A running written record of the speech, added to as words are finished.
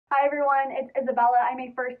Hi everyone, it's Isabella. I'm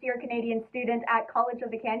a first-year Canadian student at College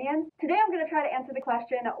of the Canyons. Today I'm going to try to answer the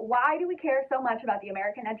question, why do we care so much about the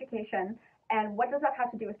American education and what does that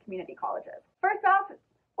have to do with community colleges? First off,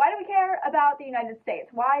 why do we care about the United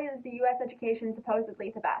States? Why is the US education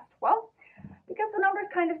supposedly the best? Well, because the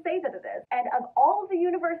numbers kind of say that it is. And of all of the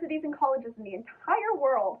universities and colleges in the entire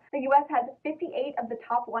world, the US has 58 of the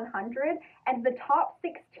top 100, and the top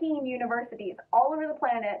 16 universities all over the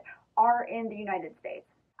planet are in the United States.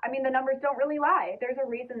 I mean, the numbers don't really lie. There's a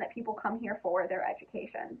reason that people come here for their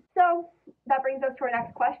education. So that brings us to our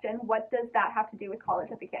next question. What does that have to do with College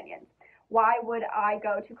of the Canyons? Why would I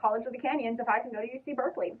go to College of the Canyons if I can go to UC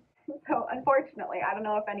Berkeley? So unfortunately, I don't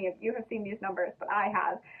know if any of you have seen these numbers, but I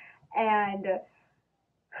have. And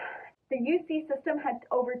the UC system had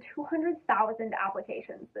over 200,000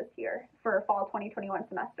 applications this year for fall 2021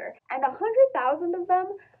 semester, and 100,000 of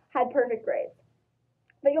them had perfect grades.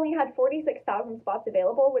 They only had 46,000 spots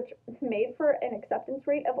available, which made for an acceptance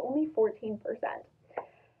rate of only 14%.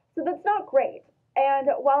 So that's not great. And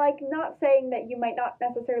while I'm not saying that you might not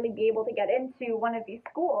necessarily be able to get into one of these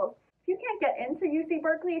schools, if you can't get into UC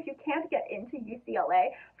Berkeley, if you can't get into UCLA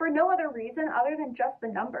for no other reason other than just the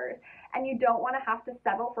numbers, and you don't want to have to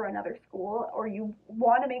settle for another school, or you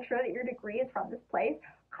want to make sure that your degree is from this place,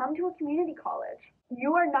 come to a community college.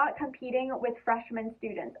 You are not competing with freshman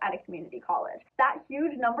students at a community college. That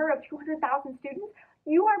huge number of 200,000 students,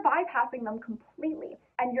 you are bypassing them completely,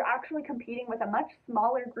 and you're actually competing with a much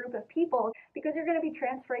smaller group of people because you're going to be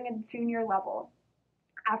transferring at junior level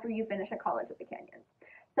after you finish at College of the Canyons.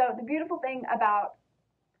 So the beautiful thing about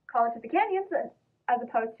College of the Canyons, as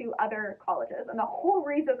opposed to other colleges, and the whole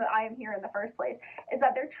reason that I am here in the first place, is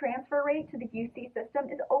that their transfer rate to the UC system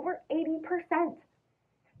is over 80%.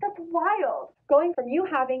 That's wild. Going from you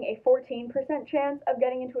having a 14% chance of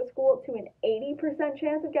getting into a school to an 80%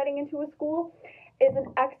 chance of getting into a school is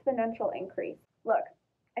an exponential increase. Look,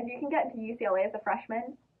 if you can get into UCLA as a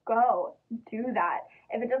freshman, go. Do that.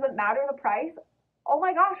 If it doesn't matter the price, oh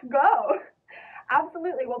my gosh, go.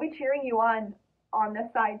 Absolutely, we'll be cheering you on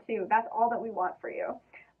this side too. That's all that we want for you.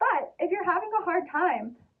 But if you're having a hard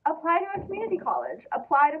time, apply to a community college.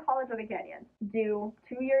 Apply to College of the Canyons. Do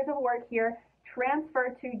 2 years of work here.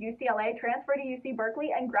 Transfer to UCLA, transfer to UC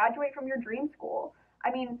Berkeley, and graduate from your dream school. I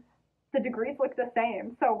mean, the degrees look the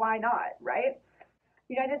same, so why not, right?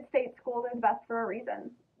 United States schools are the best for a reason,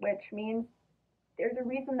 which means there's a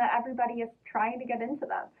reason that everybody is trying to get into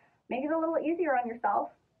them. Make it a little easier on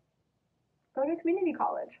yourself. Go to community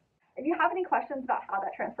college. If you have any questions about how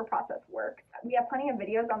that transfer process works, we have plenty of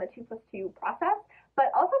videos on the 2+2 process, but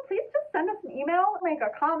also please just send us an email, make a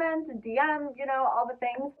comment, DM, all the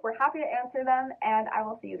things. We're happy to answer them, and I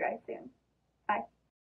will see you guys soon. Bye.